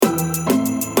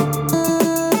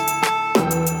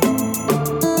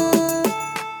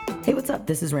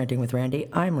This is Ranting with Randy.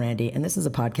 I'm Randy, and this is a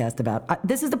podcast about...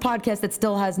 this is the podcast that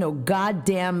still has no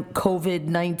goddamn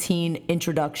COVID-19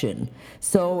 introduction.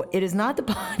 So it is not the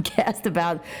podcast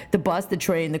about the bus, the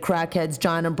train, the crackheads,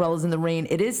 giant umbrellas in the rain.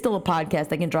 It is still a podcast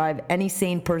that can drive any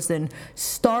sane person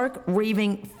stark,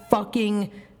 raving,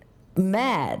 fucking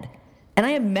mad. And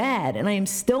I am mad, and I am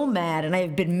still mad, and I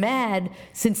have been mad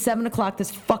since 7 o'clock this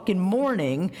fucking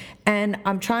morning, and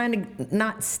I'm trying to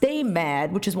not stay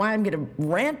mad, which is why I'm going to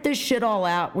rant this shit all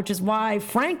out, which is why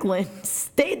Franklin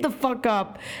stayed the fuck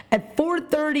up at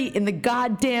 4:30 in the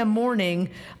goddamn morning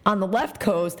on the left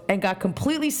coast and got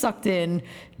completely sucked in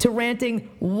to ranting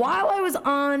while I was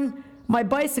on my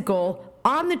bicycle,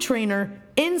 on the trainer,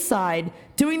 inside,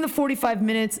 doing the 45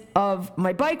 minutes of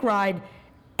my bike ride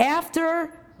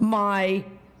after my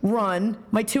run,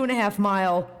 my 2.5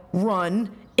 mile run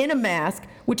in a mask,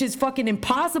 which is fucking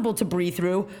impossible to breathe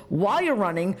through while you're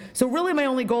running. So really my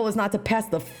only goal is not to pass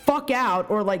the fuck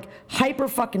out or like hyper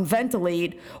fucking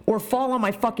ventilate or fall on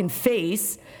my fucking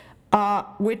face,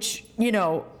 which, you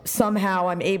know, somehow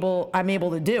I'm able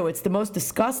to do. It's the most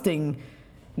disgusting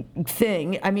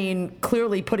thing. I mean,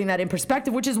 clearly putting that in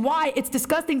perspective, which is why it's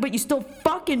disgusting, but you still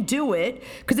fucking do it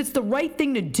because it's the right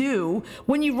thing to do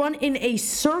when you run in a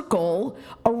circle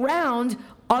around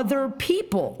other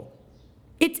people.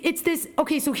 It's this.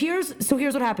 Okay, so here's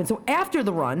what happens. So after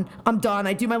the run, I'm done.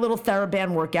 I do my little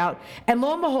TheraBand workout, and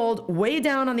lo and behold, way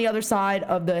down on the other side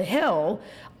of the hill,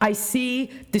 I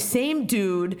see the same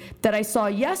dude that I saw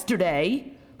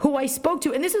yesterday, who I spoke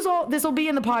to, and this will be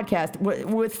in the podcast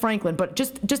with Franklin, but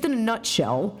just in a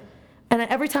nutshell. And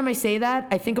every time I say that,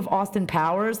 I think of Austin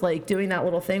Powers, like doing that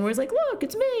little thing where he's like, look,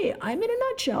 it's me, I'm in a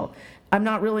nutshell. I'm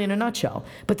not really in a nutshell,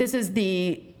 but this is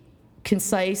the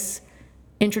concise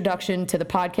introduction to the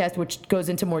podcast, which goes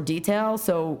into more detail.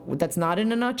 So that's not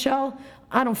in a nutshell.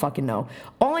 I don't fucking know.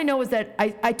 All I know is that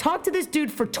I talked to this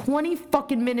dude for 20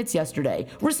 fucking minutes yesterday,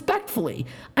 respectfully.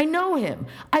 I know him.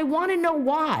 I want to know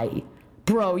why.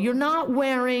 Bro, you're not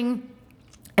wearing,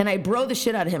 and I bro the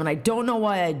shit out of him, and I don't know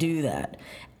why I do that.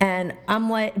 And I'm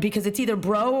like, because it's either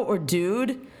bro or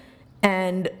dude,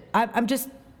 and I'm just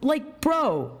like,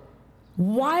 bro,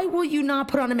 why will you not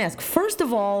put on a mask? First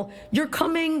of all, you're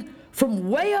coming from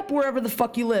way up wherever the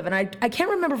fuck you live, and I can't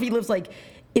remember if he lives like,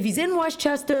 if he's in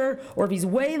Westchester or if he's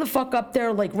way the fuck up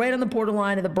there, like right on the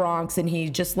borderline of the Bronx, and he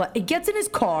just it gets in his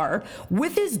car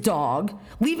with his dog,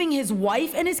 leaving his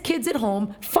wife and his kids at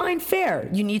home. Fine, fair.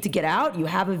 You need to get out. You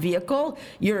have a vehicle.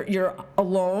 You're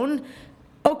alone.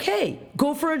 Okay,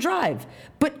 go for a drive.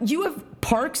 But you have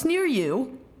parks near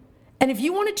you, and if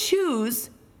you want to choose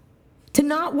to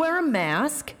not wear a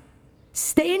mask,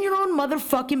 stay in your own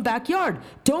motherfucking backyard.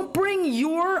 Don't bring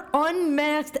your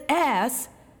unmasked ass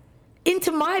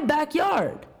into my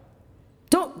backyard.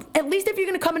 Don't, at least if you're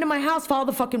gonna come into my house, follow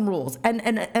the fucking rules.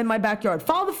 And my backyard,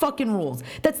 follow the fucking rules.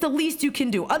 That's the least you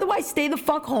can do. Otherwise, stay the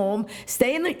fuck home,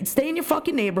 stay in your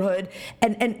fucking neighborhood,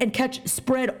 and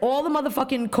spread all the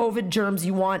motherfucking COVID germs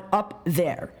you want up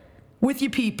there with your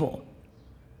people,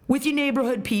 with your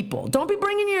neighborhood people. Don't be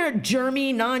bringing your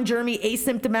germy, non-germy,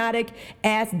 asymptomatic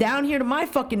ass down here to my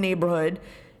fucking neighborhood,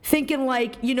 thinking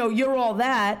like, you know, you're all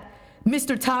that.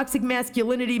 Mr. Toxic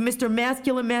Masculinity, Mr.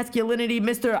 Masculine Masculinity,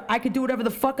 Mr. I could do whatever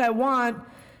the fuck I want.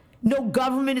 No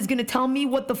government is going to tell me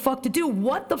what the fuck to do.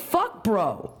 What the fuck,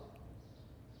 bro?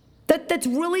 That's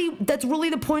really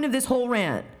the point of this whole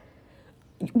rant.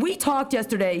 We talked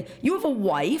yesterday. You have a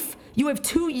wife. You have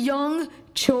 2 young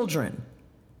children.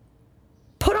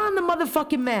 Put on the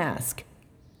motherfucking mask.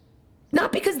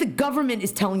 Not because the government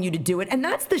is telling you to do it. And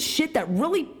that's the shit that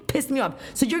really pissed me off.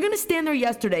 So you're going to stand there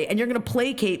yesterday and you're going to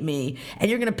placate me and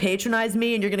you're going to patronize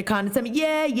me and you're going to condescend me.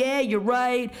 Yeah, you're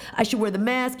right. I should wear the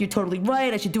mask. You're totally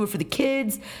right. I should do it for the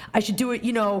kids. I should do it,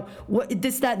 you know, what,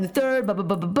 this, that, and the third, blah, blah,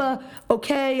 blah, blah, blah.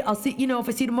 Okay, I'll see, you know, if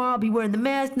I see you tomorrow, I'll be wearing the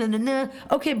mask. Nah.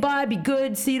 Okay, bye, be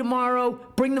good. See you tomorrow.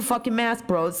 Bring the fucking mask,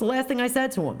 bro. It's the last thing I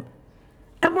said to him.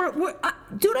 And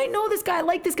dude, I know this guy. I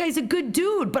like this guy. He's a good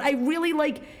dude. But I really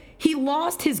he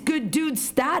lost his good dude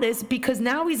status because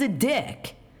now he's a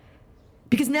dick.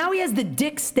 Because now he has the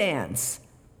dick stance.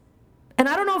 And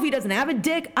I don't know if he doesn't have a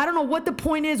dick. I don't know what the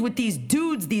point is with these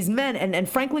dudes, these men. And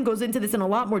Franklin goes into this in a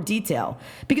lot more detail.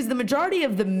 Because the majority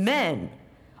of the men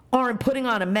aren't putting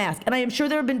on a mask. And I am sure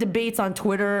there have been debates on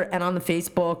Twitter and on the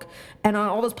Facebook and on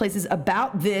all those places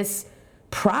about this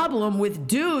problem with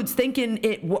dudes thinking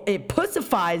it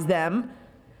pussifies them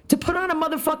to put on a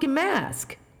motherfucking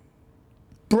mask.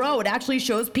 Bro, it actually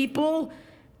shows people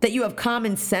that you have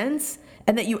common sense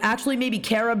and that you actually maybe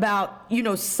care about, you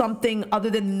know, something other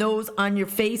than the nose on your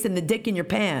face and the dick in your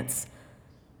pants.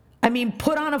 I mean,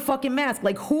 put on a fucking mask.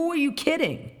 Like, who are you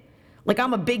kidding? Like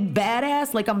I'm a big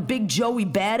badass, like I'm Big Joey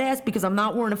badass because I'm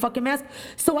not wearing a fucking mask.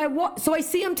 So I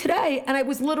see him today, and I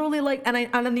was literally like, and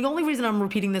the only reason I'm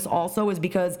repeating this also is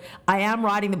because I am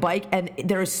riding the bike, and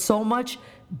there is so much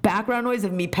background noise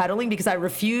of me pedaling because I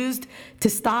refused to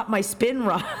stop my spin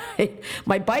ride,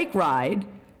 my bike ride,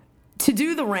 to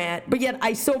do the rant, but yet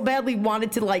I so badly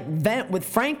wanted to like vent with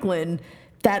Franklin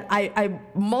that I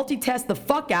multitasked the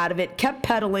fuck out of it, kept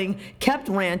pedaling, kept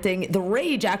ranting. The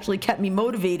rage actually kept me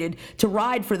motivated to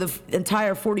ride for the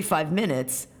entire 45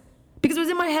 minutes because it was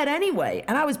in my head anyway,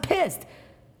 and I was pissed.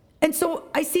 And so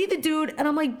I see the dude, and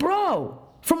I'm like, bro,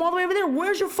 from all the way over there,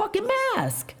 where's your fucking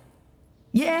mask?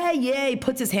 Yeah, he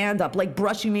puts his hand up, like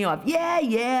brushing me off.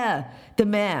 Yeah, the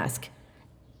mask.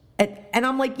 And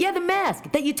I'm like, yeah, the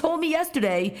mask that you told me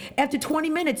yesterday after 20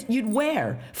 minutes you'd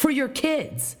wear for your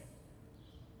kids.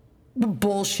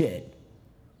 Bullshit.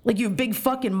 Like you big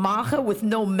fucking macha with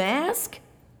no mask?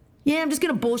 Yeah, I'm just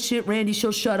gonna bullshit Randy.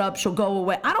 She'll shut up. She'll go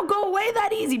away. I don't go away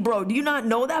that easy, bro. Do you not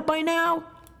know that by now?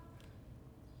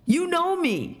 You know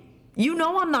me. You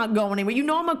know I'm not going anywhere. You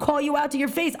know I'm gonna call you out to your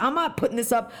face. I'm not putting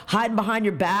this up hiding behind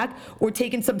your back or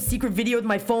taking some secret video with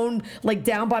my phone like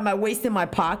down by my waist in my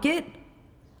pocket.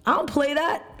 I don't play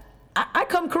that. I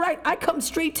come correct. I come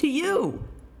straight to you.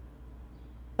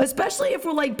 Especially if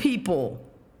we're like people.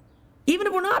 Even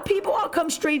if we're not people, I'll come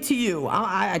straight to you.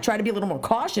 I try to be a little more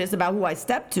cautious about who I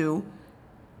step to.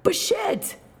 But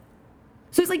shit.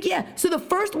 So he's like, yeah. So the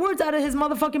first words out of his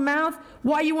motherfucking mouth,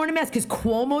 why are you wearing a mask? Because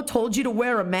Cuomo told you to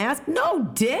wear a mask? No,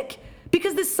 dick.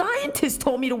 Because the scientists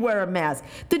told me to wear a mask.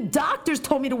 The doctors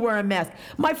told me to wear a mask.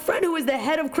 My friend who is the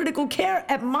head of critical care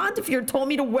at Montefiore told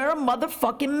me to wear a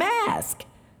motherfucking mask.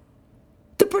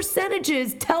 The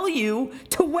percentages tell you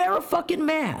to wear a fucking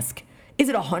mask. Is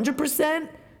it 100%?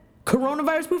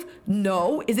 Coronavirus proof?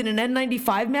 No. Is it an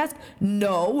N95 mask?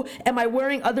 No. Am I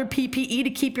wearing other PPE to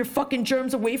keep your fucking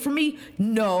germs away from me?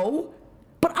 No.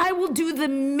 But I will do the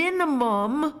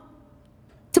minimum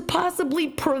to possibly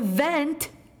prevent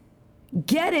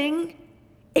getting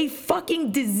a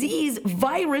fucking disease,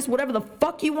 virus, whatever the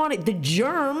fuck you want it, the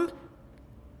germ,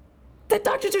 that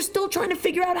doctors are still trying to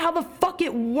figure out how the fuck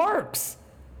it works.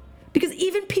 Because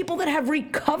even people that have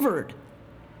recovered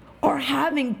are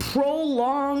having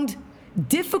prolonged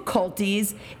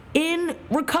difficulties in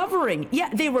recovering. Yeah,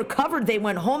 they recovered, they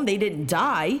went home, they didn't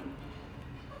die.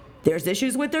 There's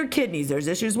issues with their kidneys, there's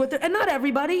issues with their, and not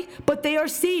everybody, but they are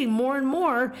seeing more and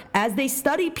more as they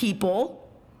study people,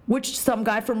 which some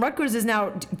guy from Rutgers is now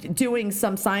doing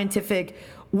some scientific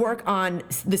work on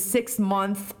the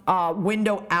 6-month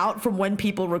window out from when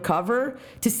people recover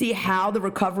to see how the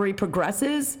recovery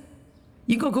progresses.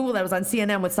 You can go Google that. It was on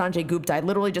CNN with Sanjay Gupta. I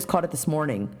literally just caught it this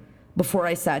morning before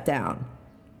I sat down.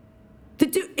 The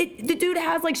dude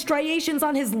has like striations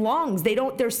on his lungs.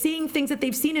 They're seeing things that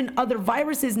they've seen in other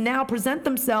viruses now present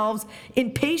themselves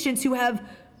in patients who have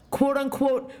quote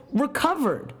unquote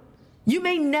recovered. You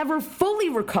may never fully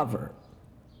recover.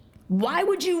 Why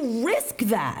would you risk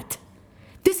that?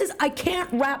 I can't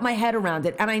wrap my head around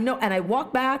it. And I know, and I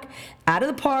walk back out of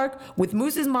the park with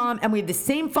Moose's mom and we have the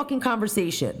same fucking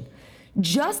conversation.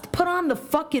 Just put on the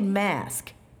fucking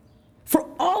mask for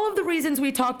all of the reasons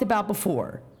we talked about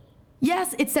before.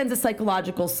 Yes, it sends a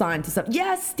psychological sign to some.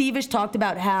 Yes, Steve-ish talked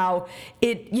about how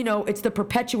it's the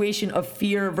perpetuation of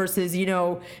fear versus,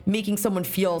 making someone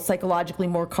feel psychologically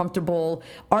more comfortable.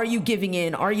 Are you giving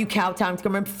in? Are you kowtowing to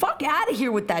government? Fuck out of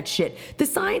here with that shit. The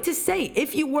scientists say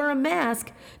if you wear a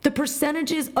mask, the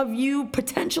percentages of you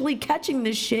potentially catching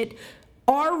this shit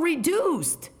are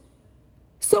reduced.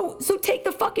 So take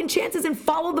the fucking chances and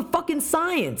follow the fucking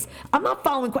science. I'm not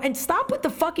following, and stop with the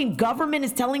fucking government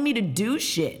is telling me to do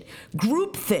shit.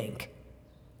 Groupthink.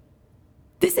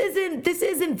 This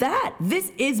isn't that.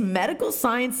 This is medical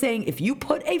science saying if you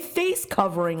put a face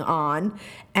covering on,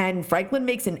 and Franklin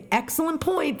makes an excellent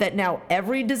point that now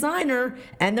every designer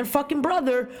and their fucking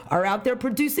brother are out there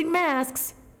producing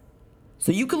masks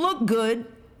so you can look good,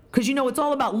 because it's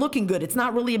all about looking good. It's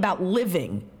not really about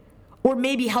living. Or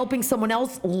maybe helping someone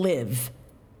else live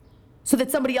so that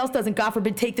somebody else doesn't, God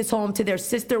forbid, take this home to their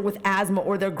sister with asthma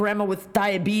or their grandma with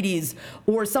diabetes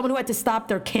or someone who had to stop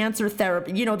their cancer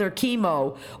therapy, their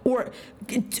chemo. Or,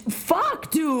 fuck,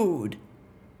 dude.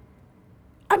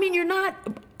 I mean, you're not,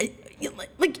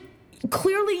 like,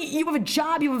 clearly you have a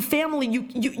job, you have a family,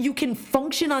 you can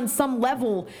function on some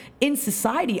level in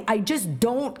society. I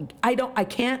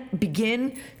can't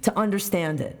begin to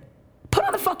understand it. Put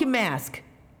on the fucking mask.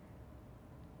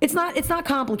 It's not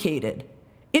complicated.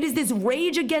 It is this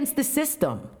rage against the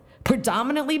system,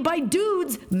 predominantly by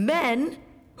dudes, men,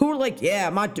 who are like, yeah,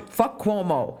 fuck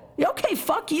Cuomo. Okay,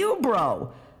 fuck you,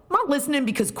 bro. I'm not listening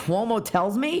because Cuomo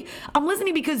tells me. I'm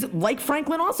listening because, like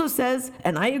Franklin also says,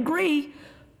 and I agree,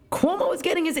 Cuomo is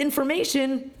getting his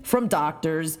information from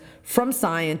doctors, from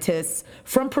scientists,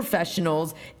 from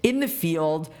professionals in the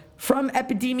field, from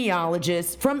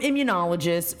epidemiologists, from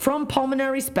immunologists, from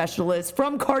pulmonary specialists,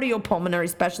 from cardiopulmonary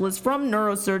specialists, from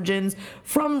neurosurgeons,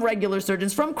 from regular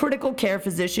surgeons, from critical care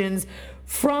physicians,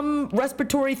 from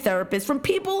respiratory therapists, from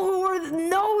people who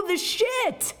know the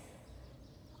shit.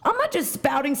 I'm not just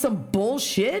spouting some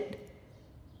bullshit.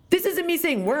 This isn't me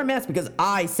saying wear a mask because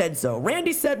I said so.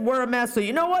 Randy said wear a mask, so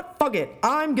you know what? Fuck it.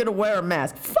 I'm gonna wear a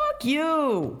mask. Fuck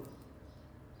you.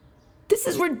 This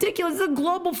is ridiculous. It's a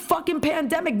global fucking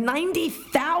pandemic.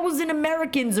 90,000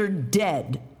 Americans are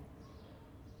dead.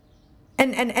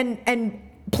 And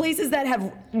places that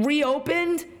have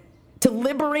reopened to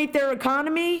liberate their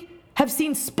economy have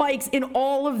seen spikes in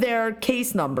all of their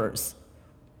case numbers.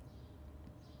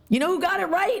 You know who got it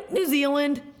right? New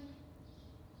Zealand.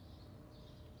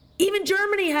 Even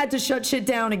Germany had to shut shit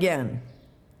down again.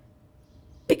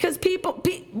 Because what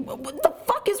the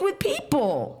fuck is with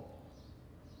people?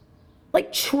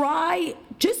 Like,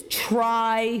 just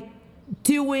try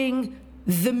doing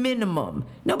the minimum.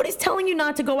 Nobody's telling you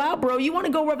not to go out, bro. You want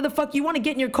to go wherever the fuck you want to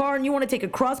get in your car and you want to take a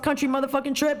cross-country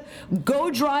motherfucking trip?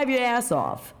 Go drive your ass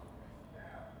off.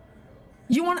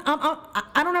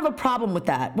 I don't have a problem with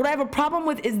that. What I have a problem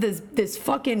with is this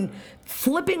fucking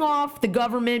flipping off the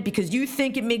government because you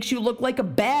think it makes you look like a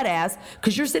badass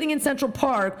because you're sitting in Central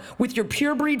Park with your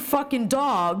purebred fucking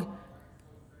dog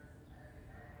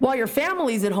while your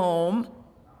family's at home.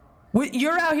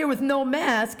 You're out here with no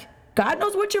mask. God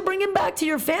knows what you're bringing back to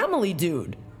your family,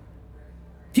 dude.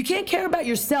 If you can't care about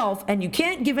yourself and you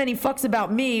can't give any fucks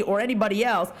about me or anybody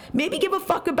else, maybe give a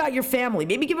fuck about your family.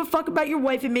 Maybe give a fuck about your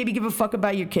wife and maybe give a fuck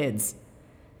about your kids.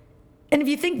 And if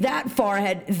you think that far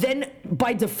ahead, then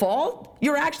by default,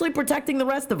 you're actually protecting the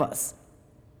rest of us.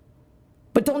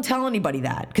 But don't tell anybody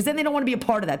that, because then they don't want to be a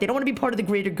part of that. They don't want to be part of the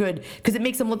greater good because it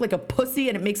makes them look like a pussy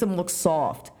and it makes them look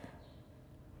soft.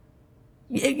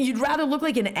 You'd rather look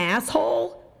like an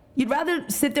asshole? You'd rather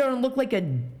sit there and look like a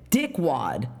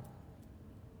dickwad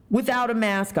without a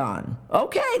mask on.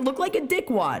 Okay, look like a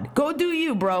dickwad. Go do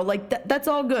you, bro. Like, that's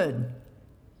all good.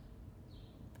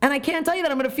 And I can't tell you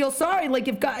that I'm going to feel sorry, like,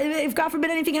 if God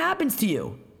forbid anything happens to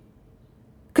you.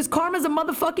 Because karma's a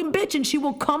motherfucking bitch, and she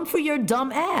will come for your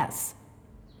dumb ass.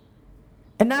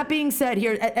 And that being said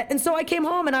here, and so I came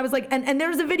home, and I was like, and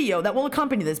there's a video that will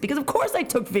accompany this, because of course I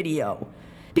took video.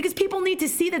 Because people need to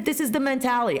see that this is the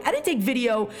mentality. I didn't take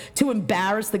video to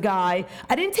embarrass the guy.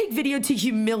 I didn't take video to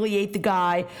humiliate the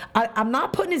guy. I'm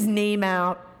not putting his name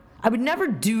out. I would never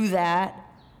do that.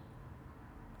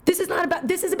 This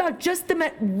is about just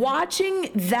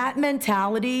watching that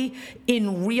mentality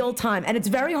in real time. And it's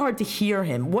very hard to hear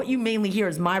him. What you mainly hear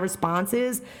is my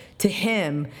responses to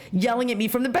him yelling at me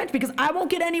from the bench because I won't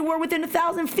get anywhere within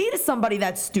 1,000 feet of somebody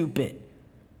that's stupid.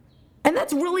 And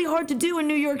that's really hard to do in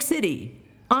New York City.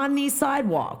 On these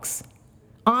sidewalks,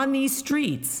 on these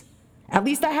streets. At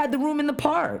least I had the room in the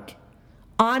park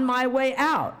on my way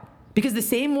out. Because the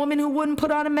same woman who wouldn't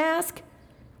put on a mask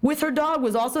with her dog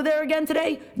was also there again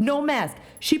today. No mask.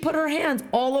 She put her hands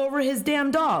all over his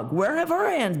damn dog. Where have her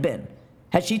hands been?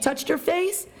 Has she touched her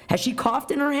face? Has she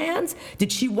coughed in her hands?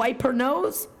 Did she wipe her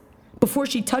nose before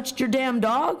she touched your damn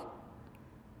dog?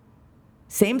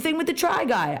 Same thing with the Try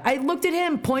guy. I looked at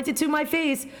him, pointed to my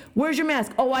face. Where's your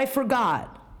mask? Oh, I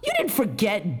forgot. You didn't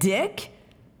forget, dick.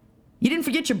 You didn't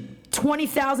forget your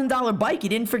 $20,000 bike. You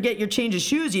didn't forget your change of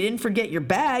shoes. You didn't forget your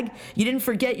bag. You didn't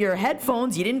forget your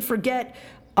headphones. You didn't forget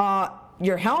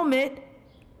your helmet.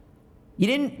 You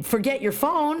didn't forget your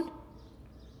phone.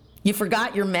 You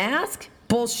forgot your mask?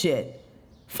 Bullshit.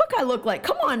 Fuck I look like?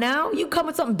 Come on now. You come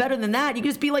with something better than that. You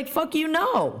can just be like, fuck you,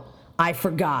 no. I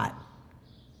forgot.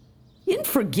 You didn't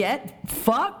forget.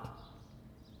 Fuck.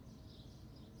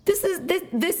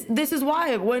 This is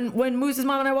why when Moose's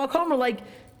mom and I walk home, we're like,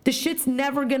 the shit's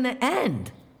never gonna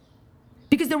end.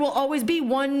 Because there will always be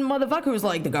one motherfucker who's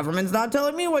like, the government's not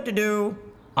telling me what to do.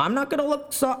 I'm not gonna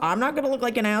look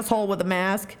like an asshole with a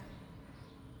mask.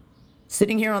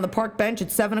 Sitting here on the park bench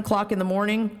at 7 o'clock in the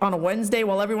morning on a Wednesday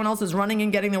while everyone else is running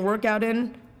and getting their workout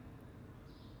in.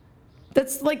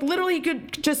 That's like literally he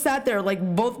could just sat there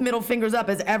like both middle fingers up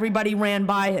as everybody ran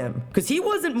by him. Because he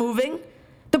wasn't moving.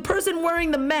 The person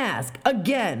wearing the mask,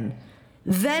 again,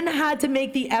 then had to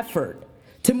make the effort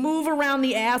to move around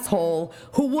the asshole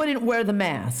who wouldn't wear the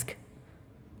mask.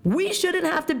 We shouldn't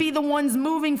have to be the ones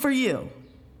moving for you.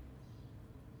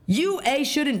 You,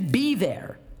 shouldn't be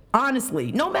there.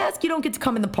 Honestly, no mask, you don't get to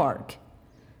come in the park.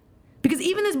 Because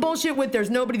even this bullshit with there's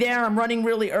nobody there, I'm running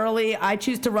really early, I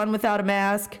choose to run without a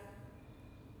mask.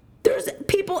 There's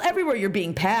people everywhere you're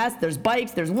being passed. There's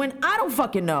bikes, there's wind. I don't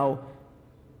fucking know.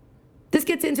 This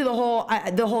gets into the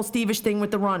whole Steve-ish thing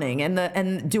with the running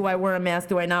and do I wear a mask?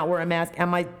 Do I not wear a mask?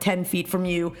 Am I 10 feet from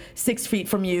you, 6 feet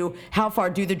from you? How far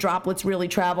do the droplets really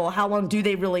travel? How long do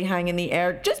they really hang in the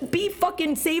air? Just be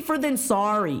fucking safer than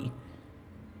sorry.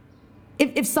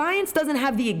 If science doesn't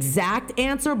have the exact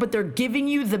answer, but they're giving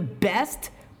you the best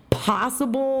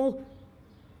possible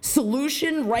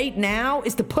solution right now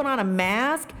is to put on a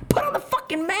mask, put on the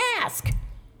fucking mask.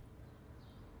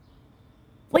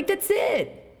 Like, that's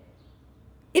it.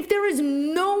 If there is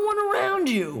no one around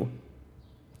you,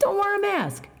 don't wear a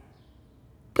mask.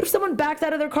 But if someone backs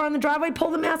out of their car in the driveway, pull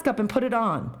the mask up and put it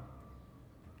on.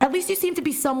 At least you seem to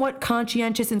be somewhat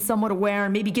conscientious and somewhat aware,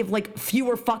 and maybe give like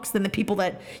fewer fucks than the people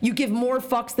that you give more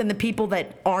fucks than the people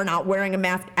that are not wearing a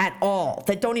mask at all,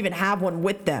 that don't even have one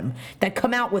with them, that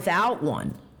come out without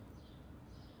one.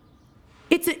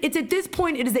 It's at this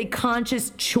point, it is a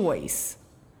conscious choice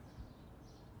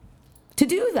to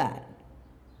do that.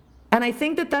 And I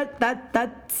think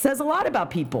that says a lot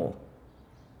about people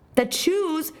that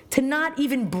choose to not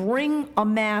even bring a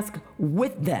mask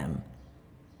with them.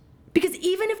 Because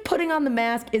even if putting on the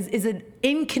mask is an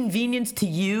inconvenience to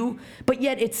you, but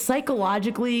yet it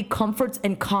psychologically comforts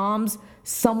and calms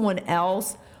someone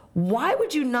else, why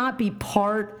would you not be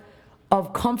part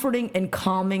of comforting and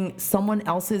calming someone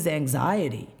else's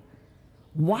anxiety?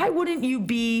 Why wouldn't you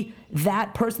be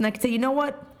that person that could say, you know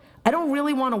what? I don't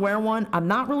really want to wear one. I'm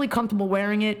not really comfortable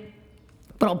wearing it,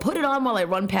 but I'll put it on while I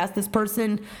run past this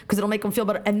person because it'll make them feel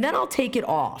better, and then I'll take it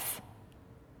off.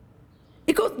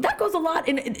 That goes a lot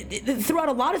throughout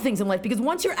a lot of things in life, because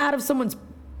once you're out of someone's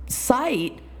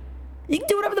sight, you can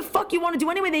do whatever the fuck you want to do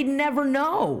anyway. They never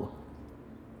know.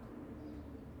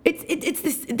 It's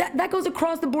this that goes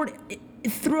across the board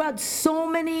throughout so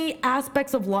many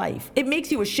aspects of life. It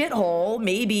makes you a shithole,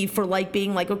 maybe for like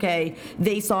being like, okay,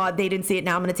 they saw it, they didn't see it,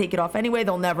 now I'm going to take it off anyway.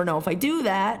 They'll never know if I do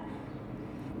that.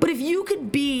 But if you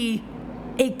could be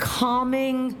a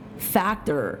calming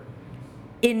factor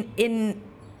in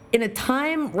a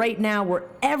time right now where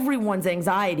everyone's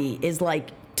anxiety is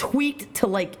like tweaked to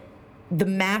like the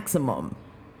maximum,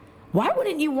 why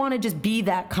wouldn't you want to just be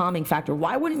that calming factor?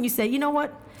 Why wouldn't you say, you know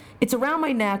what? It's around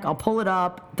my neck. I'll pull it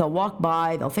up. They'll walk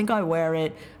by. They'll think I wear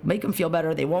it. Make them feel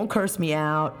better. They won't curse me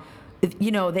out. You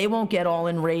know, they won't get all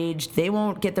enraged. They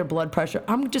won't get their blood pressure.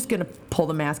 I'm just going to pull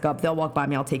the mask up. They'll walk by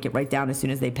me. I'll take it right down as soon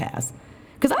as they pass.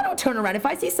 Because I don't turn around. If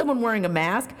I see someone wearing a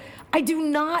mask, I do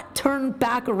not turn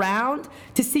back around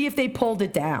to see if they pulled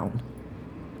it down.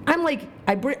 I'm like,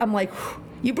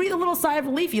 you breathe a little sigh of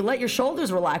relief. You let your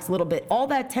shoulders relax a little bit. All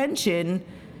that tension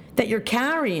that you're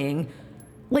carrying,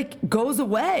 like, goes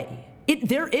away.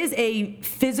 There is a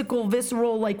physical,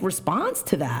 visceral, like, response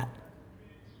to that.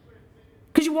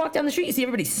 Because you walk down the street, you see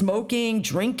everybody smoking,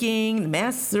 drinking, the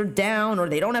masks are down, or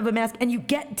they don't have a mask, and you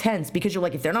get tense because you're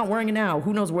like, if they're not wearing it now,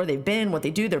 who knows where they've been, what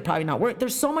they do, they're probably not wearing it.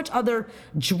 There's so much other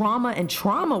drama and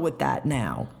trauma with that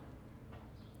now,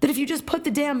 that if you just put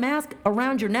the damn mask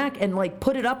around your neck and like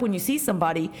put it up when you see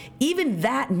somebody, even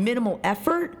that minimal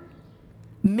effort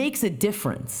makes a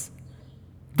difference.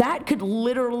 That could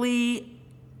literally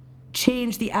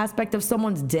change the aspect of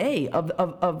someone's day,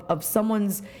 of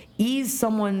someone's ease,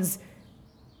 someone's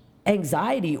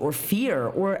anxiety or fear,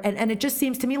 and it just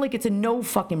seems to me like it's a no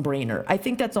fucking brainer. I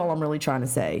think that's all I'm really trying to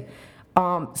say.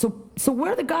 So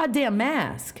wear the goddamn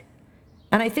mask.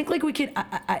 And I think like we could,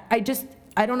 I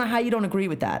don't know how you don't agree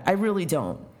with that. I really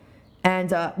don't.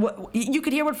 And you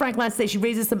could hear what Frank Lance say. She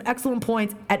raises some excellent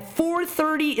points at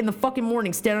 4:30 in the fucking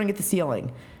morning, staring at the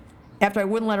ceiling. After I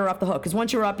wouldn't let her off the hook, because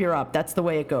once you're up, you're up. That's the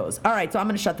way it goes. All right, so I'm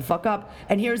going to shut the fuck up.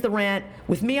 And here's the rant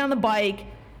with me on the bike.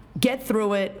 Get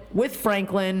through it with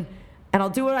Franklin, and I'll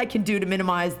do what I can do to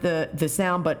minimize the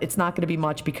sound, but it's not going to be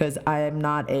much because I'm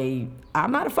not a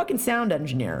fucking sound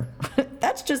engineer.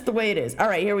 That's just the way it is. All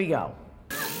right, here we go.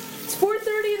 It's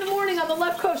 4:30 in the morning on the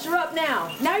left coast. You're up now.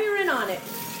 Now you're in on it.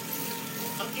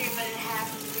 Okay, but it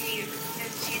has to be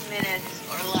 15 minutes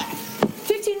or less.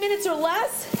 15 minutes or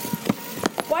less?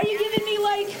 Why are you giving me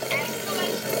like...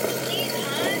 Excellent. Please,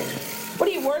 hon. What,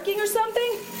 are you working or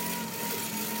something?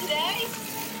 Today?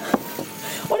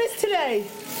 What is today?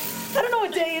 I don't know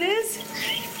what day it is.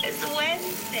 It's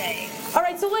Wednesday. All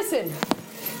right, so listen.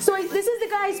 This is the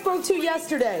guy I spoke to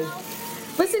yesterday.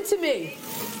 Listen to me.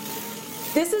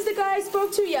 This is the guy I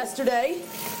spoke to yesterday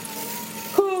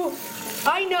who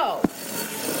I know.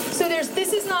 So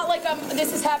this is not like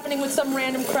this is happening with some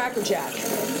random crackerjack.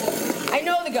 I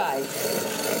know the guy.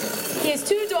 He has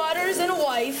 2 daughters and a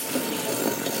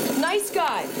wife. Nice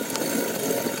guy.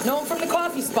 Know him from the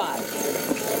coffee spot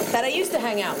that I used to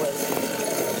hang out with.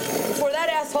 Before that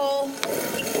asshole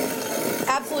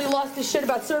absolutely lost his shit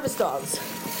about service dogs.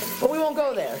 But we won't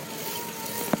go there.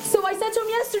 So I said to him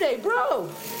yesterday, bro,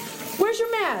 where's your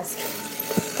mask?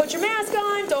 Put your mask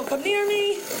on, don't come near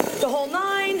me, the whole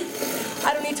nine.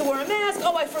 I don't need to wear a mask.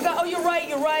 Oh, I forgot. Oh, you're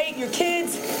right. Your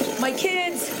kids, my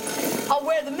kids. I'll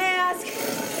wear the mask.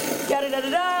 Yada da da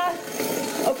da.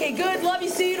 Okay, good. Love you.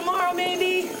 See you tomorrow,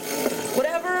 maybe.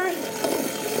 Whatever.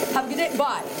 Have a good day.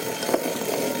 Bye.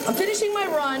 I'm finishing my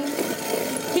run.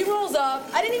 He rolls up.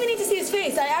 I didn't even need to see his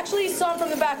face. I actually saw him from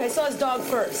the back. I saw his dog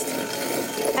first.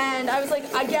 And I was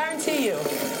like, I guarantee you,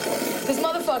 this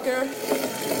motherfucker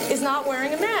is not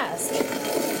wearing a mask.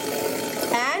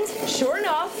 And sure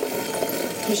enough,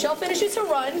 Michelle finishes her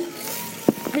run.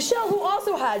 Michelle, who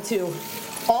also had to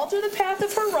alter the path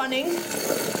of her running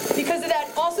because of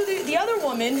that. Also, the other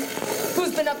woman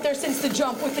who's been up there since the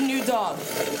jump with the new dog.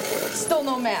 Still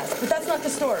no mask, but that's not the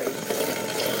story.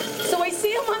 So I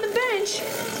see him on the bench.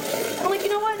 I'm like, you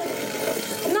know what?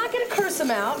 I'm not going to curse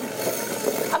him out.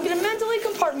 I'm going to mentally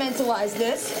compartmentalize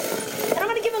this. And I'm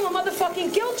going to give him a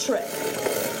motherfucking guilt trip.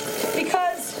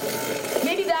 Because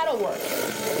maybe that'll work.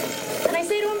 And I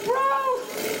say to him,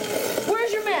 bro,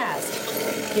 where's your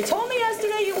mask? You told me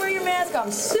yesterday you wear your mask.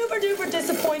 I'm super duper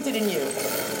disappointed in you.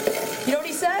 You know what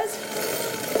he says?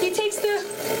 He takes the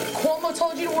Cuomo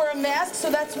told you to wear a mask,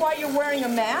 so that's why you're wearing a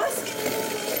mask?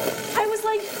 I was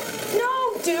like,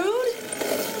 no, dude.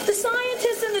 The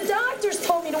scientists and the doctors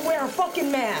told me to wear a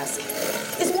fucking mask.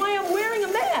 Is why I'm wearing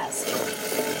a mask.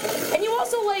 And you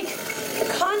also, like,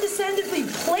 condescendingly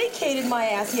placated my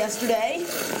ass yesterday,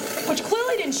 which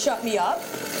clearly didn't shut me up.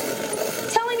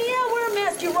 Telling me, yeah, wear a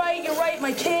mask. You're right,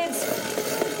 my kids.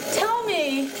 Tell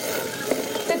me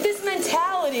that this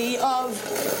mentality of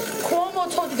Cuomo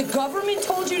told you, the government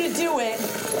told you to do it,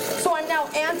 so I'm now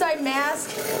anti-mask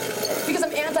because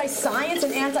I'm anti-science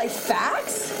and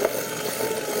anti-facts?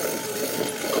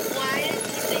 Why do you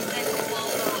think that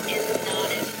Cuomo is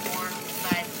not informed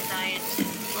by science?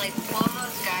 Like,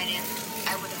 Cuomo's guidance,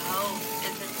 I would hope,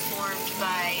 is informed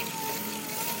by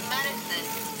medicine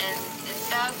and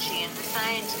Fauci and the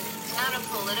scientists. It's not a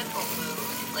political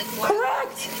move. Like, why?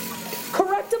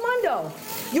 Correct, Amundo.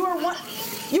 You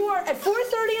are at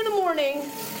 4:30 in the morning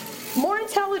more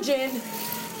intelligent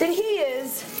than he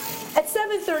is at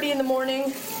 7:30 in the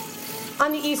morning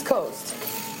on the East Coast.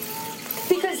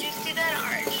 Because did you see that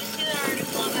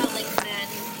article about like men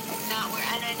not wear?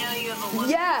 And I know you have a woman.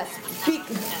 Yes.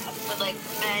 But like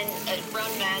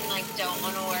grown men like don't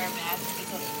want to wear a mask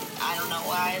because I don't know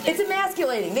why. It's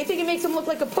emasculating. They think it makes them look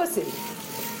like a pussy.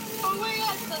 Oh my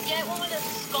God! So get one with a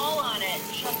skull on it.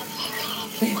 Shut the fuck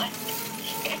up.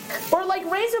 Or like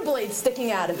razor blades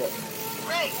sticking out of it.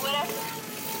 Right. Whatever.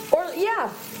 Or yeah.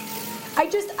 I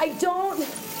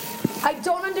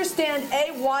don't understand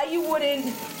why you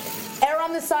wouldn't err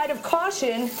on the side of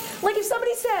caution. Like if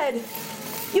somebody said,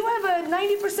 you have a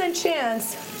 90%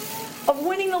 chance of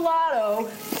winning the lotto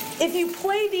if you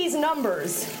play these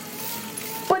numbers.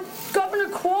 But Governor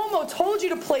Cuomo told you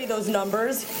to play those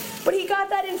numbers, but he got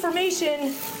that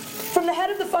information from the head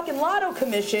of the fucking lotto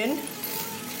commission.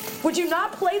 Would you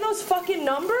not play those fucking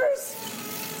numbers?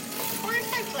 Of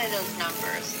course I play those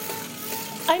numbers.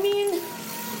 I mean,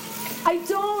 I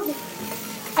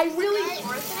really... Is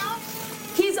Orthodox?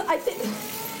 I think,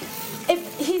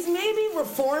 if he's maybe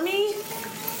reformy,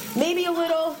 maybe a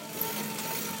little.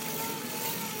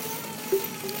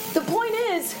 The point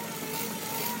is,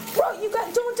 bro,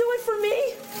 don't do it for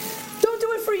me. Don't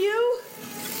do it for you.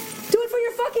 Do it for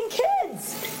your fucking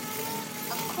kids.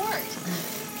 Of course.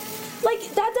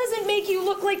 Like, that doesn't make you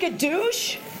look like a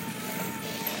douche.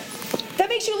 That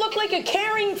makes you look like a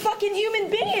caring fucking human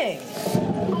being.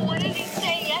 Well, what did he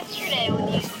say yesterday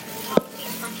when you talked to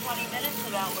him for 20 minutes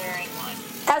about wearing one?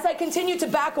 As I continued to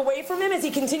back away from him, as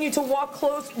he continued to walk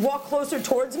closer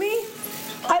towards me,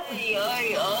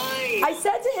 I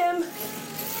said to him,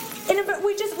 and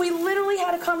we literally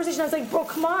had a conversation. I was like, bro,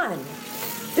 come on.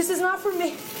 This is not for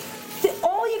me.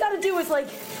 All you got to do is, like,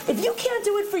 if you can't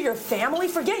do it for your family,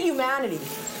 forget humanity.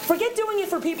 Forget doing it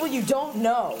for people you don't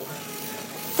know.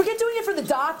 Forget doing it for the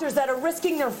doctors that are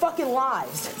risking their fucking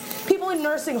lives. People in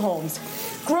nursing homes.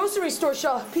 Grocery store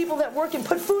people that work and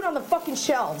put food on the fucking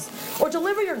shelves. Or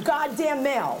deliver your goddamn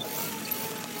mail.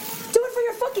 Do it for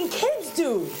your fucking kids,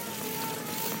 dude.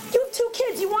 You have 2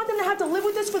 kids. You want them to have to live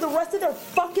with this for the rest of their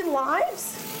fucking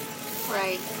lives?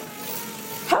 Right.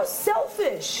 How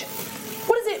selfish.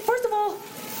 What is it? First of all,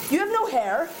 you have no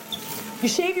hair. You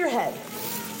shave your head.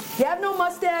 You have no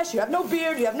mustache. You have no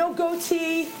beard. You have no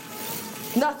goatee.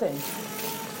 Nothing.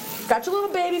 Got your little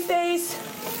baby face.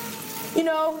 you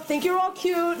know, think you're all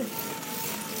cute,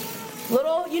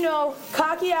 little, you know,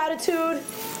 cocky attitude.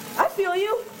 I feel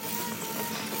you.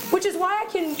 Which is why I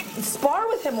can spar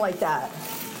with him like that.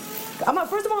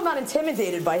 First of all, I'm not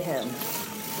intimidated by him.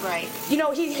 Right. You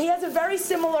know, he has a very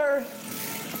similar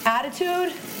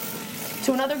attitude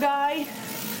to another guy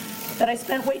that I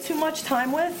spent way too much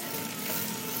time with.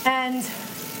 And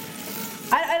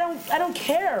I don't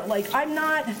care. Like, I'm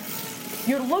not,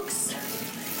 your looks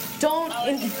don't. Oh,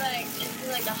 is he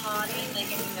like a hottie?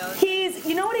 Like, and he knows? He's,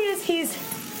 you know what he is? He's,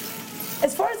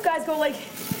 as far as guys go, like,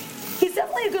 he's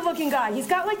definitely a good looking guy. He's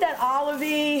got like that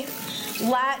olivey,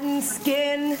 Latin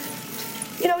skin.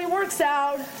 You know, he works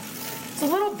out. He's a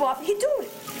little buff. Dude,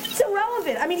 it's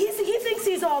irrelevant. I mean, he thinks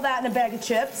he's all that in a bag of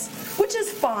chips, which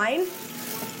is fine.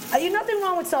 Nothing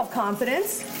wrong with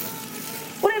self-confidence.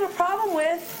 What I have a problem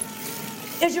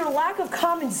with is your lack of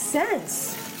common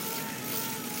sense.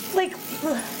 Like,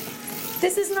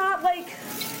 this is not like,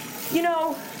 you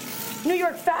know, New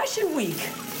York Fashion Week.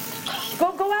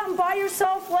 Go out and buy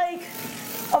yourself like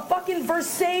a fucking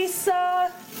Versace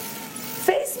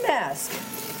face mask.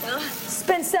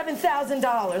 Spend $7,000.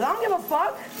 I don't give a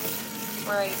fuck.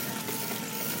 Right.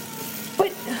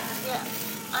 But yeah,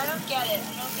 I don't get it.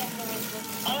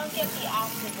 I don't get the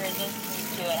active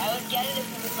resistance to it. I would get it if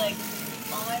it was like,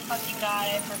 oh my fucking god,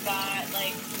 I forgot.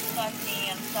 Like, fuck me,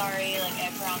 I'm sorry. Like,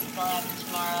 I promise I'll have it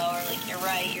tomorrow. Or like, you're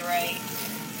right.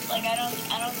 Like, I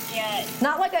don't get.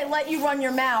 Not like I let you run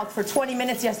your mouth for 20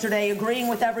 minutes yesterday agreeing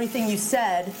with everything you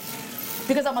said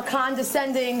because I'm a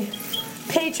condescending,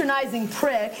 patronizing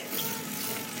prick.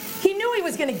 He knew he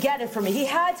was going to get it from me. He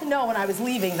had to know when I was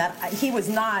leaving that he was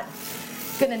not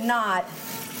going to not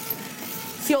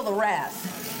feel the wrath.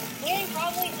 Yeah, he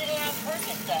probably did it on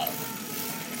purpose,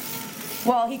 though.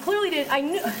 Well, he clearly did. I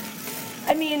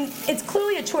mean, it's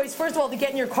clearly a choice, first of all, to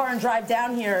get in your car and drive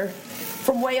down here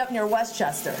from way up near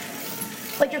Westchester.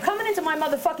 Like, you're coming into my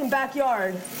motherfucking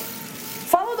backyard.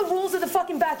 Follow the rules of the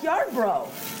fucking backyard, bro.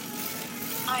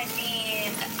 I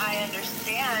mean, I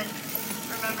understand.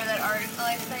 Remember that article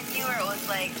I sent you where it was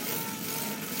like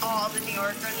all the New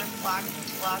Yorkers are flocking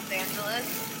to Los Angeles?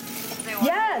 They want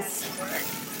Yes. to work.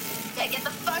 Yeah, get the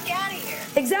fuck out of here.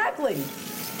 Exactly.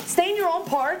 Stay in your own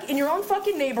park, in your own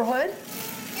fucking neighborhood.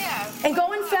 Yeah. And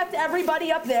go infect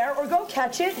everybody up there or go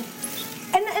catch it.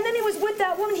 And then he was with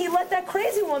that woman. He let that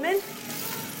crazy woman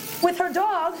with her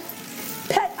dog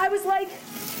pet. I was like,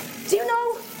 do you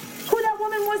know who that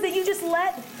woman was that you just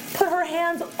let put her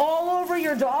hands all over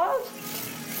your dog?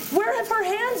 Where have her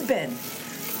hands been?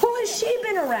 Who has she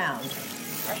been around?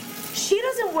 She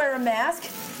doesn't wear a mask.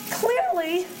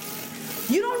 Clearly,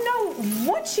 you don't know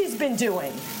what she's been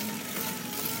doing.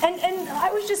 And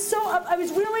I was just so, I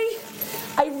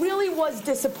really was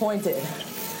disappointed.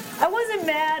 I wasn't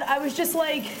mad. I was just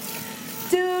like,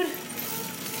 dude,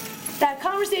 that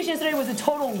conversation yesterday was a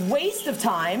total waste of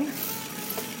time,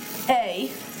 A.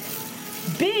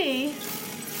 B,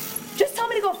 just tell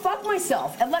me to go fuck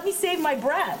myself and let me save my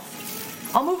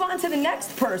breath. I'll move on to the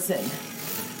next person.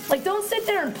 Like, don't sit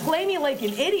there and play me like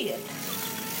an idiot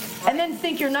and then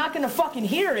think you're not gonna fucking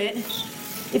hear it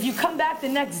if you come back the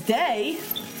next day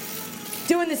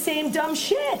doing the same dumb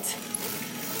shit.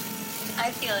 I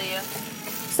feel you.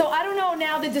 So I don't know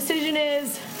now, the decision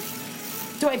is,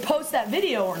 do I post that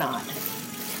video or not?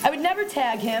 I would never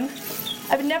tag him.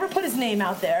 I would never put his name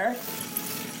out there.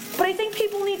 But I think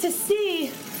people need to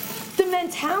see the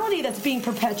mentality that's being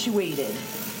perpetuated.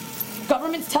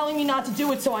 Government's telling me not to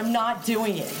do it, so I'm not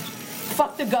doing it.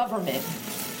 Fuck the government.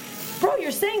 Bro,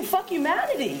 you're saying fuck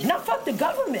humanity, not fuck the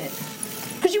government.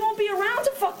 Because you won't be around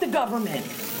to fuck the government.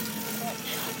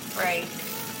 Right.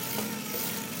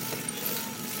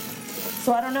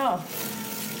 So I don't know.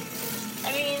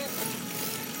 I mean,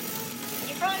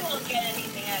 you probably won't get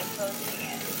anything out of posting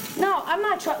it. No, I'm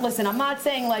not listen, I'm not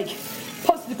saying like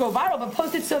post it to go viral, but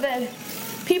post it so that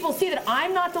people see that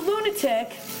I'm not the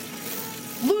lunatic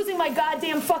losing my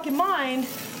goddamn fucking mind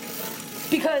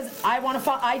because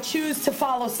I choose to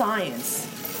follow science.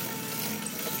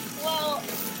 Well,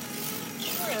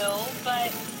 true,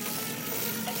 but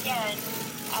again,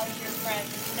 as your friends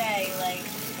say, like,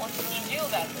 what can you do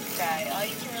about this guy? All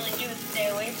you can really do is stay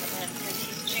away from him because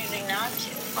he's choosing not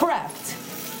to. Correct.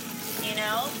 You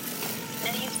know?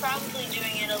 And he's probably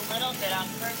doing it a little bit on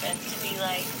purpose to be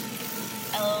like,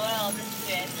 LOL, this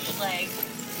bitch, like...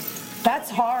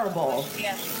 That's horrible.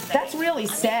 That's really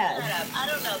sad. I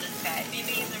don't know this guy.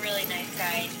 Maybe he's a really nice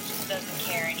guy and he just doesn't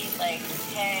care and he's like,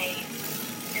 hey,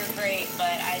 you're great, but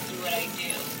I do what I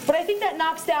do. But I think that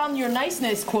knocks down your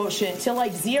niceness quotient to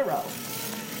like 0.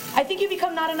 I think you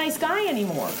become not a nice guy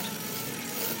anymore.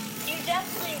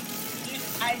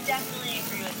 I definitely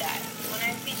agree with that.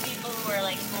 are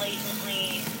like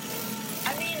blatantly.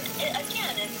 I mean,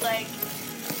 again, it's like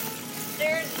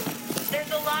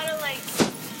there's a lot of like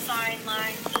fine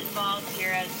lines involved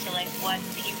here as to like what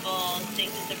people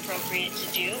think is appropriate to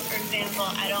do. For example,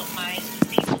 I don't mind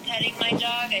people petting my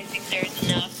dog. I think there's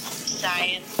enough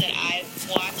science that I've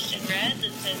watched and read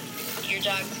that says your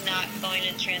dog's not going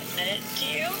to transmit it to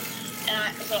you. And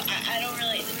I don't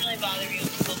really, it doesn't really bother me when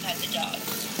people pet the dog.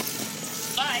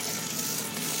 But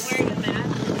wearing a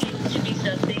mask seems to be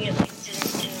something, at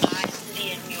least in my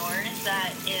city and yours,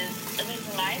 that is, at least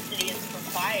in my city, is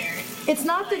required. It's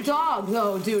not the dog,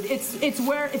 though, dude. It's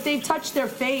where if they've touched their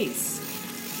face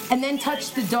and then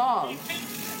touched the dog.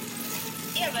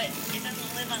 Yeah, but it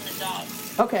doesn't live on the dog.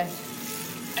 Okay.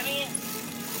 I mean,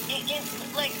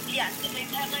 it's like, yes, if they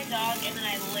pet my dog and then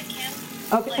I lick him,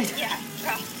 Okay. like, yeah,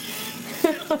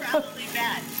 probably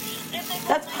bad. If they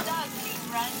pet my dog and he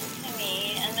runs to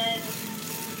me and then,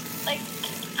 like,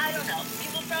 I don't know.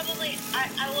 People probably,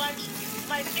 I watch,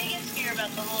 my biggest fear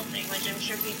about the whole thing, which I'm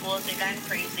sure people will think I'm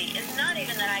crazy, is not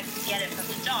even that I get it from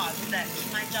the dog, it's that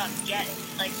my dog get it.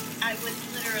 Like, I would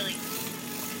literally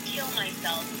kill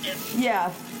myself if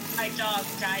my dog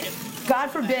died of God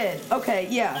forbid. Okay,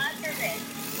 yeah. God forbid.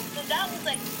 So that was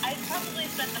like, I probably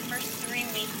spent the first 3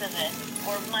 weeks of this,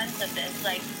 or months of this,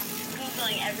 like,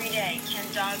 Googling every day, can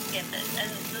dogs get this?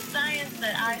 And the science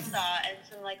that I saw, and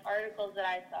some, like, articles that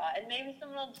I saw, and maybe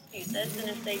someone will dispute this, and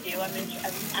if they do, I'm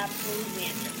absolutely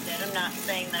interested. I'm not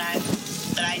saying that I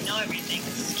know everything.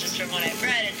 This is just from what I've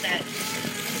read, is that,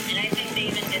 and I think they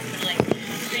even did some, like,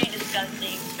 pretty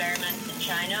disgusting experiments in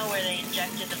China where they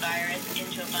injected the virus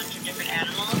into a bunch of different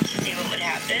animals to see what would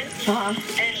happen.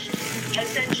 And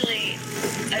essentially,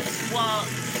 while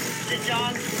the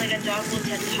dog, like a dog will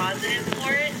test positive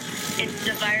for it,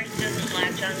 the virus doesn't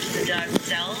latch onto the dog's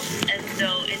cells, and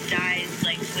so it dies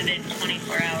like within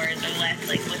 24 hours or less,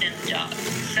 like within the dog.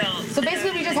 So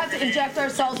basically, we just have to inject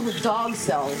ourselves with dog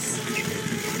cells.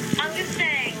 I'm just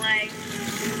saying, like,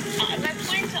 my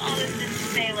point to all this is to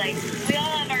say, like, we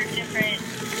all have our different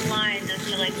lines as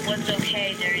to like what's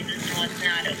okay during this and what's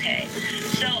not okay.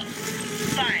 So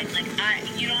fine, like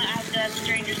you don't have to have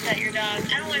strangers pet your dog.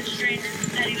 I don't want strangers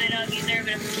petting my dog either,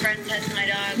 but if a friend pets my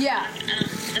dog, yeah,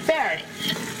 fair. Okay.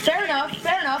 Fair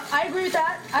enough. I agree with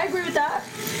that.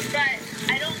 But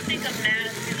I don't think a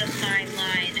mask is a fine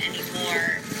line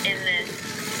anymore in this.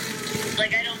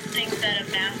 Like, I don't think that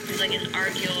a mask is like an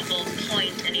arguable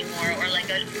point anymore, or like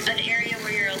an area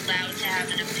where you're allowed to have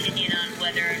an opinion on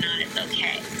whether or not it's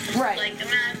okay. Right. Like, a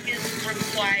mask is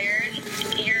required.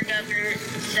 Your governor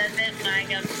says it.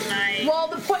 My. Well,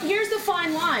 here's the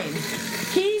fine line.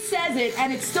 He says it,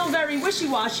 and it's still very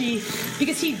wishy-washy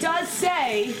because he does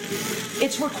say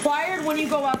it's required when you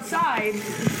go outside,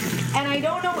 and I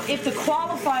don't know if the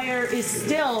qualifier is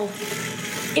still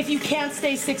if you can't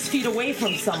stay 6 feet away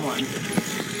from someone.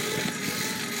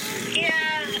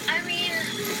 Yeah, I mean,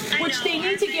 which they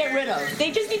need to get rid of.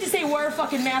 They just need to say wear a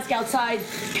fucking mask outside,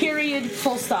 period,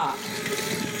 full stop.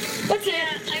 That's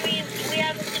it. I mean, we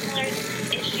have a similar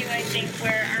issue, I think,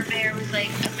 where our mayor was like,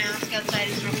 a mask outside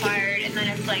is required, and then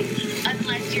it's like,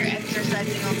 unless you're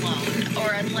exercising alone,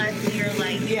 or unless you're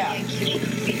like, keeping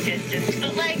 6 feet distance.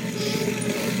 But like,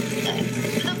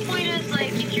 the point is,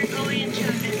 like, if you're going into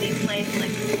a busy place,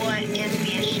 like, what is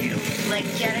the issue? Like,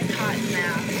 get a cotton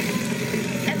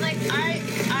mask. And like, I'm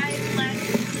less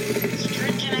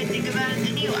stringent, I think, about it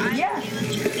than you. I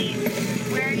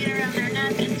legitimately wearing it around their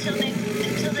neck until they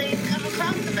come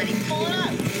across somebody. Pull it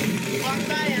up. Walk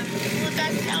by them. Pull it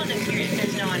back down if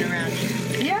there's no one around you.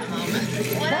 Yeah.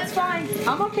 That's fine.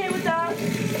 I'm okay with that.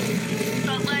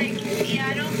 But like,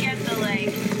 I don't get the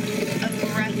like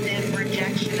aggressive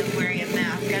rejection of wearing a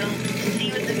mask. I don't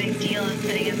see what the big deal is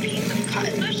putting a piece of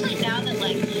cotton, especially now that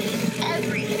like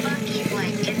every fucking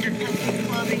like independent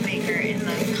clothing maker in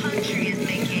the country is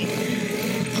making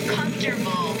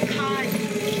comfortable cotton,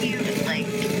 cute, like.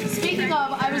 Speaking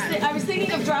of, I was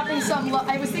thinking of dropping some.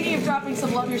 I was thinking of dropping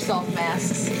some Love Yourself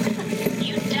masks.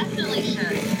 You definitely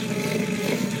should.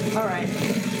 All right.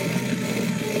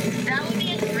 That would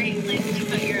be a great place to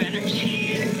put your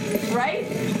energy. Right?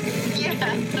 Yeah.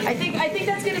 I think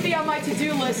that's going to be on my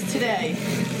to-do list today.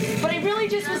 But I really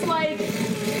just was like,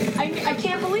 I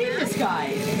can't believe this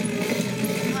guy.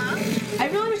 Huh? I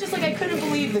really was just like, I couldn't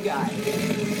believe the guy.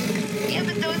 Yeah,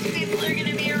 but those people are going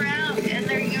to be around, and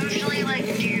they're usually like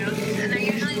dudes, and they're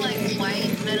usually like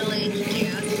white, middle-aged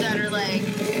dudes that are like,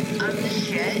 I'm the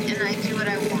shit, and I do what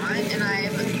I want, and I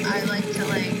like to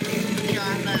like,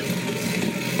 I'm a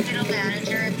middle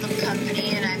manager at some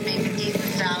company, and I make a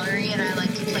decent salary, and I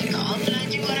like to play golf, and I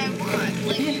do what I want.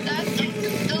 Like,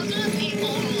 those are the people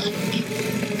who like,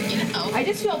 I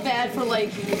just feel bad bad for like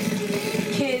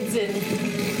kids, and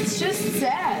it's just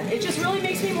sad. It just really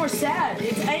makes me more sad.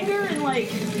 It's anger and like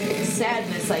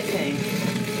sadness, I think.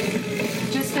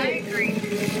 Just I agree.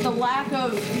 the lack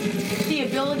of the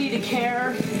ability to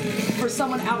care for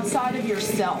someone outside of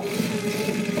yourself.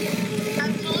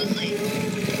 Absolutely.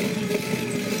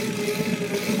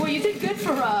 Well, you did good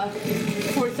for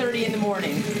 4:30 in the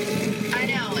morning. I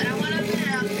know, and I want to put it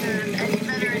out there, if any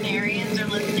veterinarians are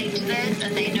listening to this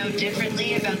and they know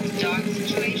differently about the dog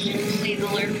situation, please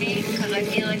alert me, because I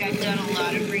feel like I've done a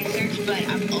lot of research, but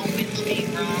I'm open to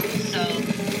being wrong, so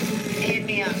hit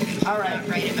me up if All I'm right. not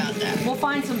right about that. We'll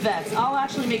find some vets. I'll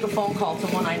actually make a phone call to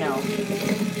one I know.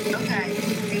 Okay,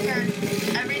 because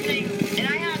everything, and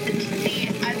I happen to see,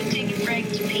 I've been taking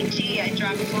Frank to PT, I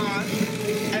drop him off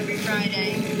every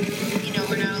Friday. You know,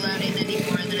 we're not allowed in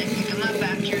anymore, and then I pick him up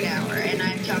after an hour, and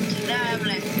I've talked to them,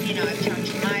 and I've talked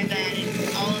to my vet,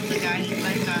 and all of the guidance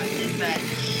I've gotten is that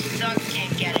dogs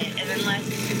can't get it, and unless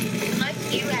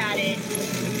you had it,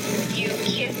 you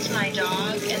kissed my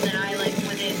dog, and then I, like,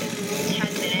 within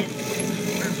 10 minutes,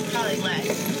 or probably less,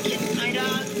 kissed my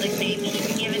dog, like, maybe he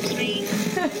could give it to me,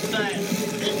 but,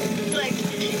 like,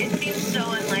 it seems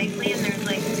so unlikely, and there's,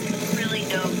 like, really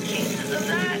no cases of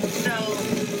that, so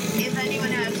if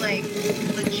anyone has, like,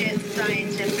 legit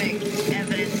scientific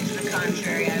evidence to the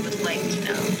contrary, I would like to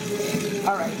know.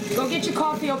 All right. Go get your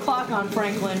coffee o'clock on,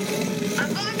 Franklin.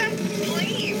 I'm going back to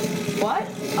sleep. What?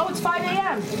 Oh, it's 5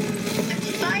 a.m.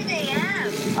 It's 5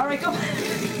 a.m. All right, go back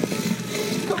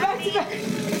to bed.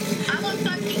 I'm a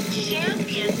fucking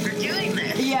champion for doing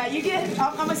this. Yeah, you get.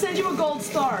 I'm gonna send you a gold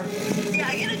star. Yeah,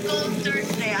 I get a gold star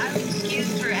today. I'm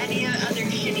excused for any other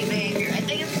shitty behavior. I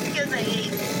think it's because I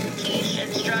ate quiche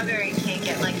and strawberry cake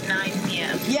at like 9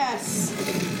 p.m. Yes.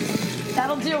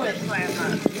 That'll do it. That's why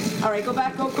I'm up. All right, go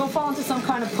back. Go fall into some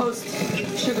kind of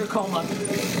post-sugar coma.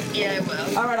 Yeah, I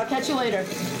will. All right, I'll catch you later.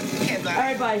 Okay, bye. All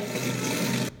right, bye.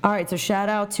 All right, so shout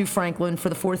out to Franklin for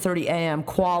the 4:30 a.m.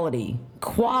 Quality.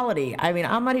 I mean,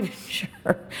 I'm not even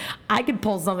sure I could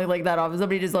pull something like that off. If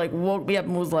somebody just like woke me up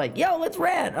and was like, yo, let's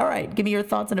rant. All right, give me your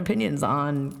thoughts and opinions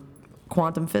on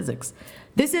quantum physics.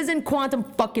 This isn't quantum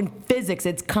fucking physics.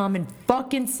 It's common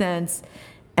fucking sense.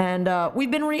 And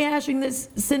we've been rehashing this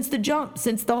since the jump,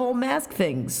 since the whole mask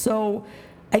thing. So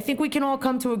I think we can all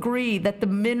come to agree that the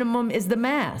minimum is the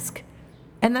mask.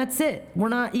 And that's it. We're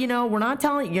not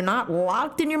telling, you're not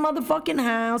locked in your motherfucking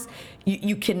house.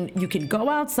 You can go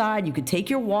outside, you can take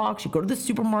your walks, you go to the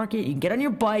supermarket, you can get on your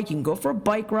bike, you can go for a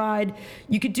bike ride.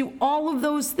 You could do all of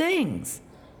those things.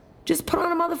 Just put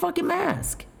on a motherfucking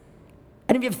mask.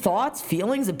 And if you have thoughts,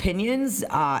 feelings, opinions,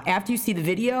 after you see the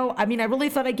video, I mean, I really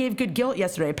thought I gave good guilt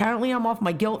yesterday. Apparently I'm off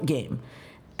my guilt game.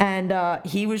 And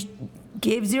he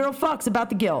gave zero fucks about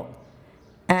the guilt.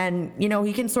 And,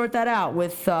 he can sort that out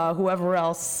with whoever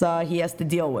else he has to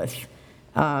deal with.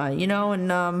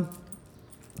 And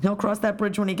he'll cross that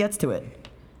bridge when he gets to it.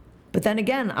 But then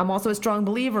again, I'm also a strong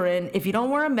believer in if you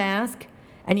don't wear a mask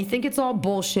and you think it's all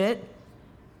bullshit,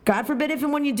 God forbid if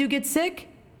and when you do get sick,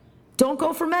 don't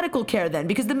go for medical care then,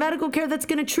 because the medical care that's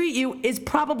going to treat you is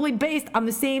probably based on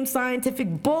the same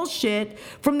scientific bullshit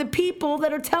from the people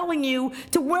that are telling you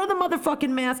to wear the motherfucking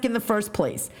mask in the first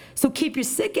place. So keep your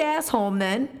sick ass home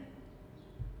then,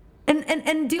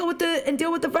 and deal with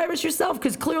the virus yourself,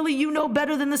 because clearly you know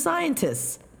better than the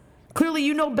scientists. Clearly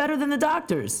you know better than the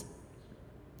doctors.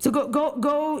 So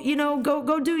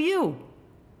go do you.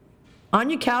 On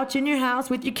your couch in your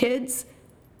house with your kids.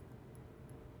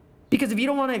 Because if you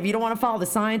don't want to follow the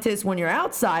scientists when you're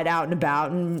outside, out and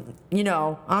about, and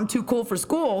I'm too cool for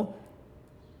school,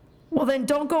 well then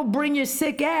don't go bring your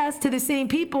sick ass to the same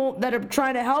people that are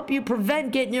trying to help you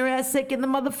prevent getting your ass sick in the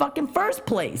motherfucking first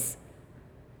place.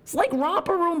 It's like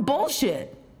romper room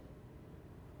bullshit.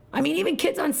 I mean, even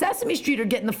kids on Sesame Street are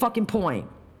getting the fucking point.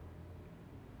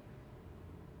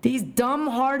 These dumb,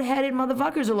 hard-headed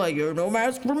motherfuckers are like, no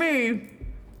mask for me.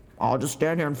 I'll just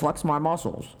stand here and flex my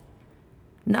muscles.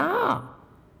 Nah.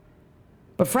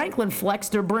 But Franklin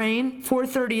flexed her brain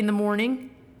 4:30 in the morning,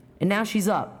 and now she's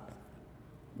up.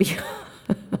 Because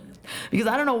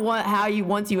I don't know how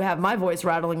once you have my voice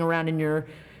rattling around in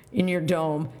your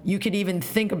dome, you could even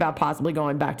think about possibly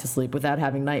going back to sleep without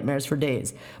having nightmares for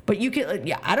days. But you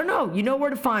could, I don't know. You know where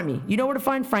to find me. You know where to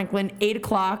find Franklin. 8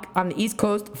 o'clock on the East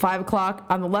Coast, 5 o'clock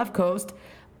on the left coast.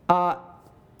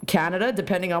 Canada,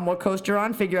 depending on what coast you're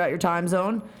on, figure out your time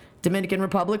zone. Dominican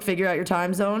Republic, figure out your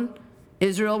time zone.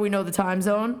 Israel, we know the time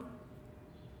zone.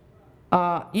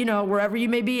 Wherever you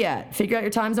may be at, figure out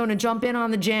your time zone and jump in on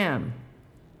the jam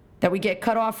that we get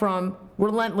cut off from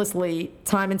relentlessly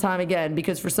time and time again,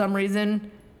 because for some reason,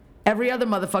 every other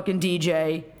motherfucking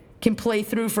DJ can play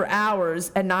through for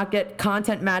hours and not get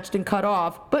content matched and cut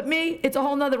off. But me, it's a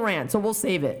whole nother rant, so we'll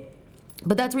save it.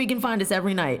 But that's where you can find us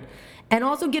every night. And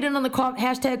also get in on the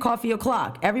hashtag Coffee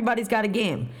O'Clock. Everybody's got a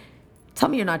game. Tell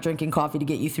me you're not drinking coffee to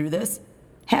get you through this.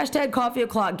 Hashtag Coffee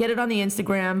O'Clock. Get it on the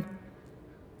Instagram.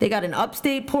 They got an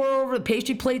upstate pour over. The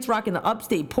pastry plate's rocking the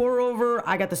upstate pour over.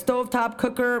 I got the stovetop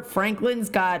cooker. Franklin's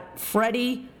got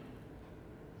Freddie,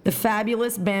 the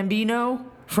fabulous Bambino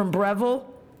from Breville.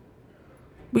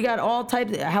 We got all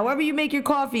types. However you make your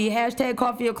coffee, hashtag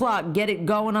Coffee O'Clock. Get it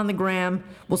going on the gram.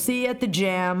 We'll see you at the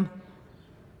jam.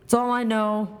 That's all I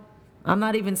know. I'm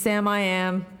not even Sam I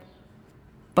Am,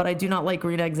 but I do not like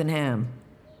green eggs and ham.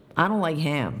 I don't like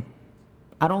ham.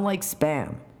 I don't like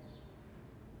Spam.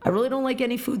 I really don't like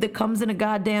any food that comes in a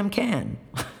goddamn can.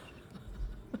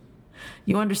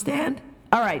 You understand?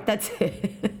 All right, that's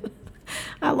it.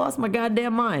 I lost my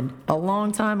goddamn mind a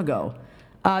long time ago.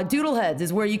 Doodleheads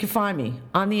is where you can find me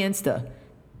on the Insta.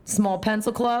 Small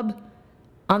Pencil Club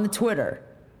on the Twitter.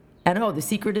 And the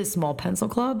secret is Small Pencil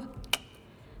Club.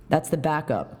 That's the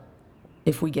backup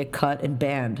if we get cut and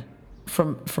banned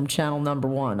from channel number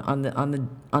 1 on the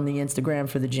Instagram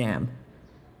for the jam.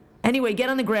 Anyway, get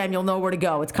on the gram. You'll know where to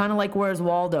go. It's kind of like Where's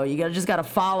Waldo. You just got to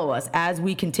follow us as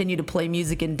we continue to play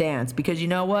music and dance. Because you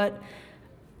know what?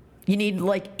 You need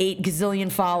like 8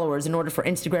 gazillion followers in order for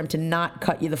Instagram to not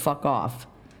cut you the fuck off.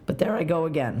 But there I go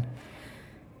again.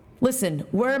 Listen,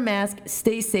 wear a mask,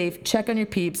 stay safe, check on your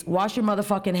peeps, wash your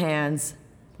motherfucking hands.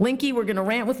 Linky, we're going to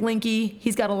rant with Linky.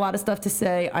 He's got a lot of stuff to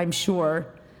say, I'm sure.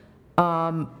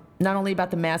 Not only about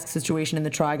the mask situation in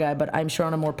the Try Guy, but I'm sure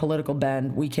on a more political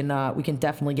bend, we can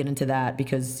definitely get into that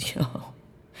because,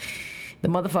 the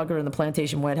motherfucker in the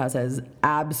Plantation White House has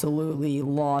absolutely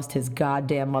lost his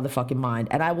goddamn motherfucking mind.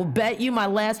 And I will bet you my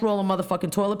last roll of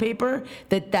motherfucking toilet paper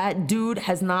that dude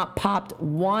has not popped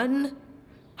one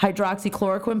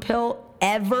hydroxychloroquine pill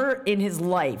ever in his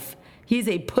life. He's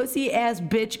a pussy-ass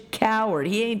bitch coward.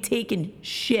 He ain't taking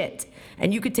shit.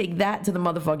 And you could take that to the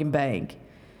motherfucking bank.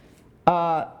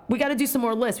 We got to do some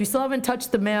more lists. We still haven't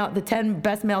touched the 10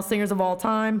 best male singers of all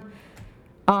time.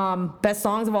 Best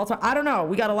songs of all time. I don't know.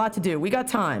 We got a lot to do. We got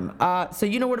time. So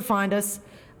you know where to find us.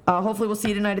 Hopefully we'll see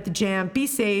you tonight at the jam. Be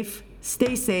safe.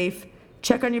 Stay safe.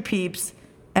 Check on your peeps.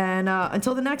 And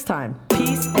until the next time,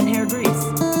 peace and hair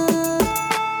grease.